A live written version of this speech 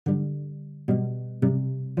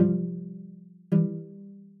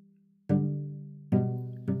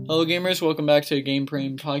Hello gamers, welcome back to the Game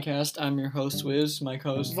Brain Podcast. I'm your host Wiz, my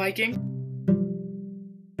co-host Viking.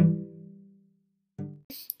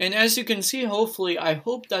 And as you can see, hopefully, I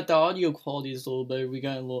hope that the audio quality is a little better. We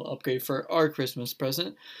got a little upgrade for our Christmas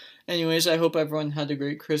present. Anyways, I hope everyone had a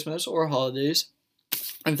great Christmas or holidays,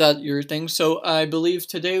 if that's your thing. So I believe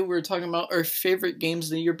today we're talking about our favorite games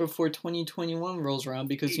of the year before 2021 rolls around,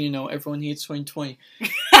 because everyone hates 2020.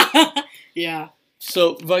 Yeah.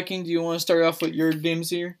 So Viking, do you want to start off with your games of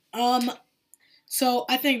the year? So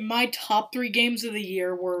I think my top 3 games of the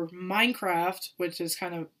year were Minecraft, which is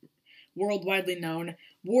kind of worldwide known,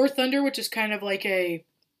 War Thunder, which is kind of like a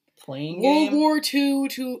playing World game? War II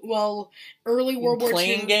to early World War II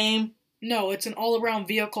playing game. No, it's an all-around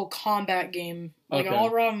vehicle combat game, like an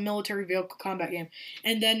all-around military vehicle combat game.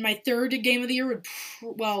 And then my third game of the year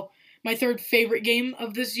my third favorite game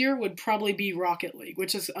of this year would probably be Rocket League,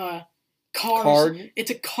 which is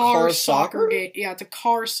it's a car soccer game. Yeah, it's a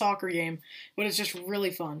car soccer game, but it's just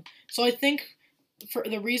really fun. So I think for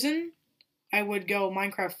the reason I would go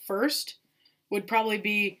Minecraft first would probably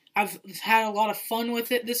be I've had a lot of fun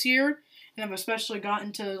with it this year, and I've especially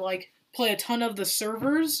gotten to play a ton of the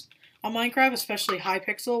servers on Minecraft, especially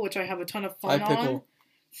Hypixel, which I have a ton of fun on.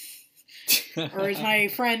 Or as my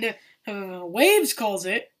friend Waves calls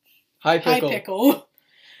it, Hypixel.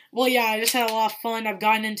 Well, yeah, I just had a lot of fun. I've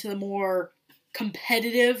gotten into the more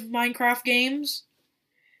competitive Minecraft games,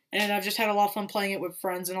 and I've just had a lot of fun playing it with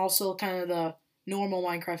friends, and also kind of the normal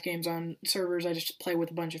Minecraft games on servers I just play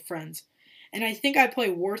with a bunch of friends. And I think I play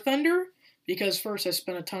War Thunder, because first I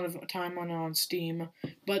spent a ton of time on it on Steam,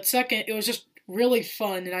 but second, it was just really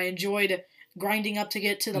fun, and I enjoyed grinding up to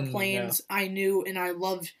get to the planes I knew and I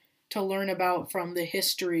loved to learn about from the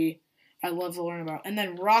history I love to learn about. And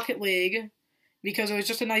then Rocket League, because it was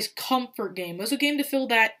just a nice comfort game. It was a game to fill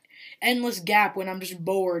that endless gap when I'm just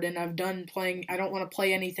bored and I'm done playing. I don't want to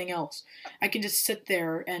play anything else. I can just sit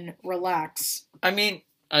there and relax. I mean,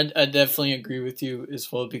 I definitely agree with you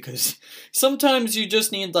as well, because sometimes you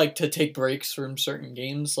just need to take breaks from certain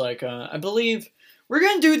games. I believe we're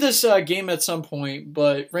gonna do this game at some point,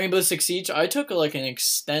 but Rainbow Six Siege, I took an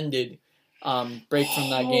extended break from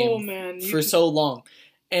that game for so long.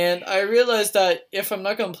 And I realized that if I'm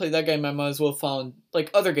not going to play that game, I might as well find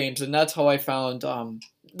other games, and that's how I found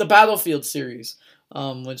the Battlefield series,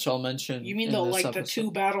 which I'll mention. You mean the 2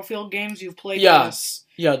 Battlefield games you've played? Yes.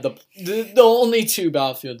 Yeah, the only 2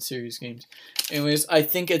 Battlefield series games. Anyways, I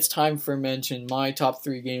think it's time for mention my top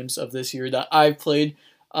 3 games of this year that I've played.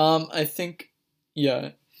 So I think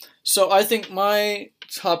my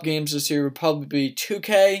top games this year would probably be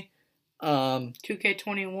 2K.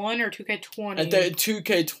 2K21 or 2K20?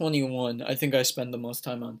 2K21, I think I spend the most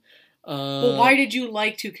time on. Well, why did you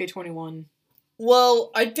like 2K21?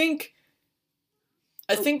 Well, I think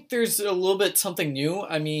there's a little bit something new.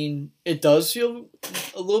 I mean, it does feel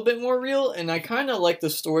a little bit more real, and I kind of like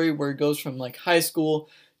the story where it goes from high school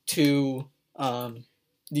to the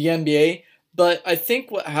NBA. But I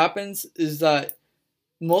think what happens is that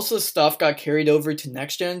most of the stuff got carried over to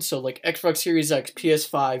next gen, so Xbox Series X,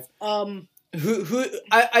 PS5.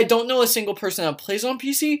 I don't know a single person that plays on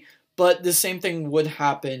PC, but the same thing would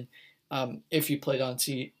happen if you played on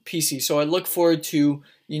PC. So I look forward to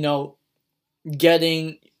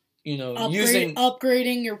getting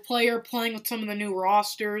upgrading your player, playing with some of the new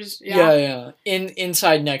rosters. Yeah.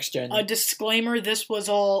 Inside next gen. A disclaimer: this was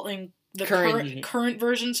all in the current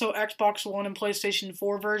version, so Xbox One and PlayStation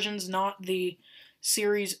 4 versions, not the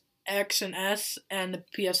Series X and S and the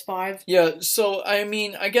PS5. Yeah, so I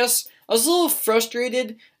mean, I guess I was a little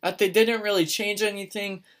frustrated that they didn't really change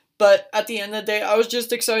anything, but at the end of the day, I was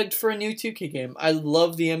just excited for a new 2K game. I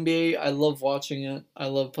love the NBA, I love watching it, I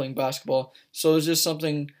love playing basketball, so it's just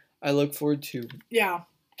something I look forward to. Yeah.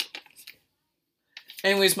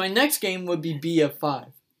 Anyways, my next game would be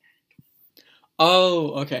BF5.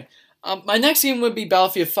 Oh, okay. My next game would be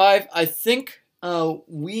Battlefield 5. I think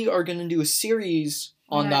we are going to do a series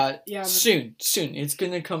on that soon. It's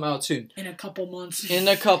going to come out soon. In a couple months. In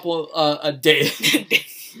a couple, a day.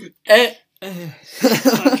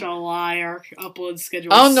 Such a liar. Upload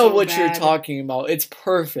schedule. I don't know what you're talking about. It's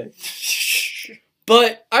perfect.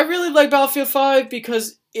 But I really like Battlefield 5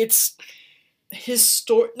 because it's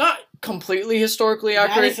not completely historically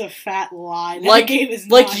accurate. That is a fat lie. That game is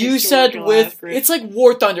not you said accurate. It's like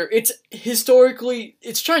War Thunder. It's historically,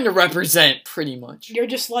 it's trying to represent pretty much. You're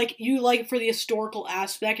just you like it for the historical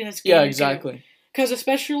aspect, and it's yeah, exactly. Because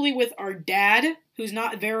especially with our dad, who's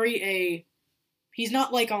not he's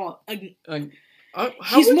not how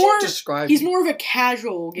would you describe? He's more of a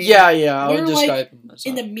casual gamer. Yeah. I would describe him as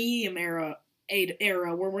in the medium era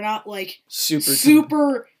where we're not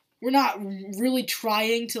super really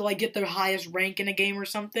trying to like get the highest rank in a game or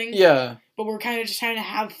something. Yeah. But we're kind of just trying to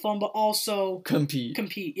have fun, but also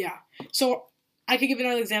compete. Yeah. So I could give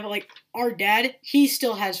another example. Like our dad, he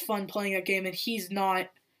still has fun playing that game, and he's not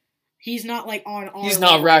like on our He's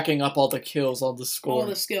not racking up all the kills, all the score, all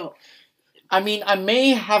the skill. I mean, I may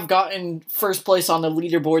have gotten first place on the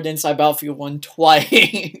leaderboard inside Battlefield 1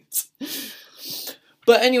 twice.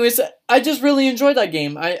 But anyways, I just really enjoyed that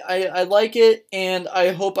game. I like it, and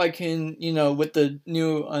I hope I can, with the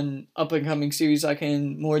new up-and-coming series, I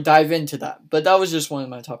can more dive into that. But that was just one of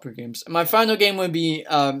my top 3 games. My final game would be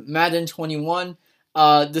Madden 21.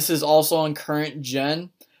 This is also on current gen.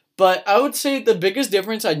 But I would say the biggest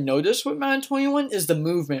difference I noticed with Madden 21 is the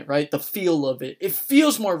movement, right? The feel of it. It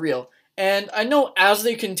feels more real. And I know as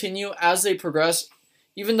they continue, as they progress,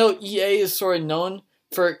 even though EA is sort of known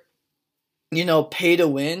for, pay to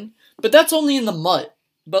win, but that's only in the MUT.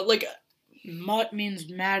 But like, MUT means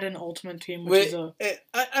Madden Ultimate Team,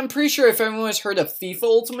 I'm pretty sure if everyone has heard of FIFA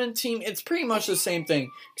Ultimate Team, it's pretty much the same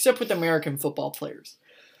thing, except with American football players.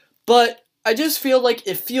 But I just feel like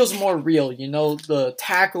it feels more real, the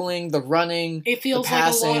tackling, the running, it feels the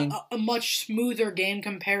passing. Like a much smoother game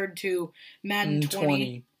compared to Madden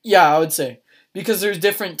 20. Yeah, I would say. Because there's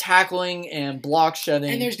different tackling and block shedding.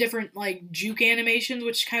 And there's different, like, juke animations,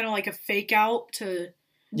 which is kind of like a fake out to,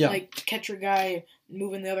 like, catch your guy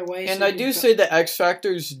moving the other way. And I do say the X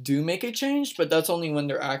Factors do make a change, but that's only when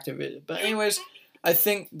they're activated. But anyways, I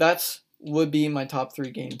think that's would be my top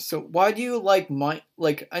 3 games. So why do you like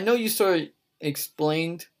I know you sort of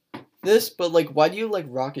explained this, but like, why do you like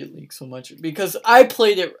Rocket League so much? Because I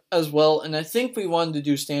played it as well, and I think we wanted to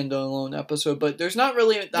do standalone episode, but there's not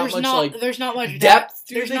really there's not much depth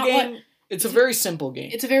to the game. It's a very simple game.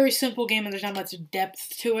 It's a very simple game, and there's not much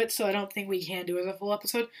depth to it, so I don't think we can do it as a full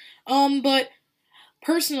episode. But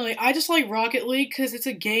personally, I just like Rocket League because it's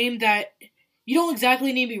a game that you don't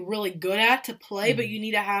exactly need to be really good at to play, but you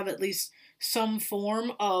need to have at least some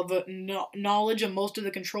form of knowledge of most of the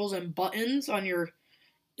controls and buttons on your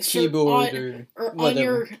keyboard or on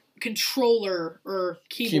your controller or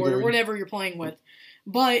keyboard or whatever you're playing with.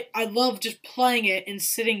 But I love just playing it and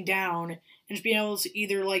sitting down and just being able to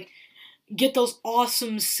either like get those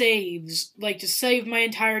awesome saves, like to save my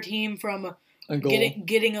entire team from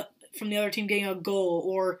getting from the other team getting a goal,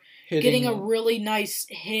 or getting a really nice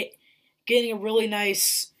hit, getting a really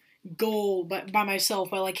nice goal by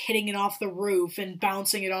myself by like hitting it off the roof and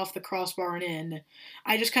bouncing it off the crossbar and in.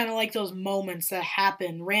 I just kind of like those moments that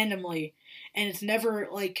happen randomly, and it's never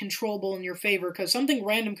like controllable in your favor because something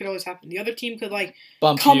random could always happen. The other team could like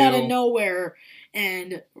come out of nowhere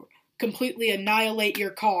and completely annihilate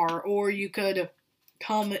your car, or you could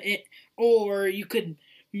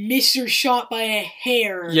miss your shot by a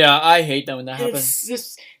hair. Yeah, I hate that when that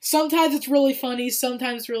happens. Sometimes it's really funny,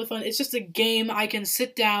 sometimes it's really fun. It's just a game I can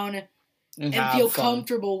sit down and feel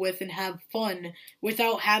comfortable with and have fun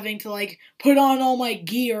without having to, like, put on all my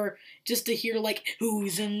gear just to hear, like,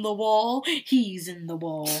 who's in the wall? He's in the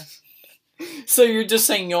wall. So you're just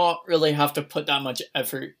saying you don't really have to put that much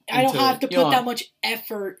effort into I don't have to put that much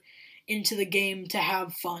effort into the game to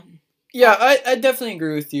have fun. Yeah, I definitely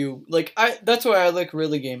agree with you. Like, that's why I like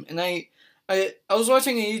Really Game. And I was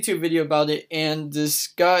watching a YouTube video about it, and this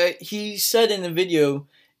guy, he said in the video,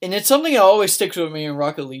 and it's something that always sticks with me in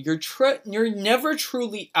Rocket League, you're never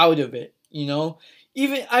truly out of it,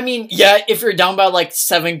 Even, I mean, yeah, if you're down by, like,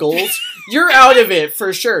 7 goals, you're out of it,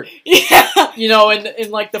 for sure. Yeah!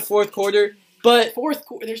 In like, the 4th quarter, but...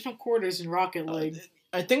 There's no quarters in Rocket League.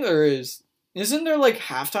 I think there is. Isn't there, like,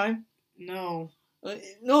 halftime? No.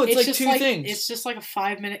 No, it's like 2 things. It's just like a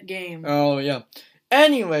 5-minute game. Oh, yeah.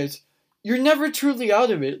 Anyways, you're never truly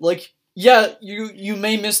out of it. Like, yeah, you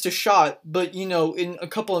may miss a shot, but, in a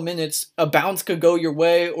couple of minutes, a bounce could go your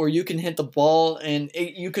way, or you can hit the ball, and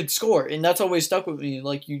you could score. And that's always stuck with me.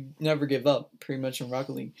 Like, you never give up, pretty much, in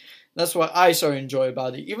Rocket League. That's what I sort of enjoy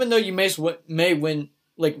about it. Even though you miss one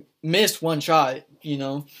shot,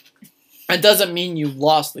 it doesn't mean you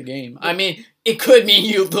lost the game. I mean, it could mean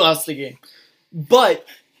you lost the game. But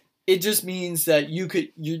it just means that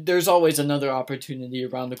there's always another opportunity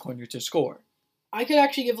around the corner to score. I could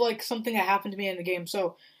actually give, like, something that happened to me in the game.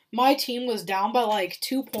 So, my team was down by, like,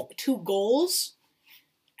 two goals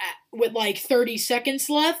with, like, 30 seconds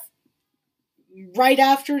left. Right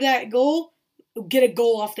after that goal, get a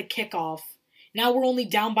goal off the kickoff. Now we're only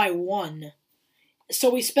down by 1. So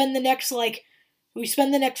we spend the next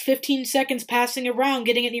 15 seconds passing around,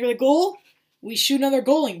 getting it near the goal. We shoot another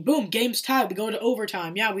goaling. Boom, game's tied. We go to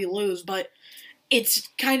overtime. Yeah, we lose, but it's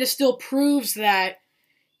kind of still proves that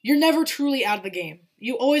you're never truly out of the game.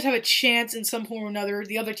 You always have a chance in some form or another.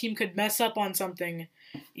 The other team could mess up on something,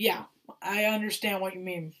 Yeah, I understand what you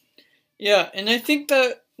mean. Yeah, and I think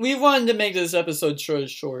that we wanted to make this episode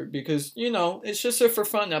short because, you know, it's just a for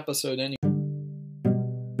fun episode anyway.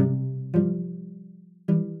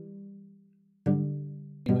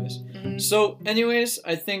 So, anyways,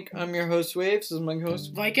 I think I'm your host, Waves. This is my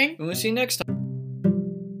host, Viking. and we'll see you next time.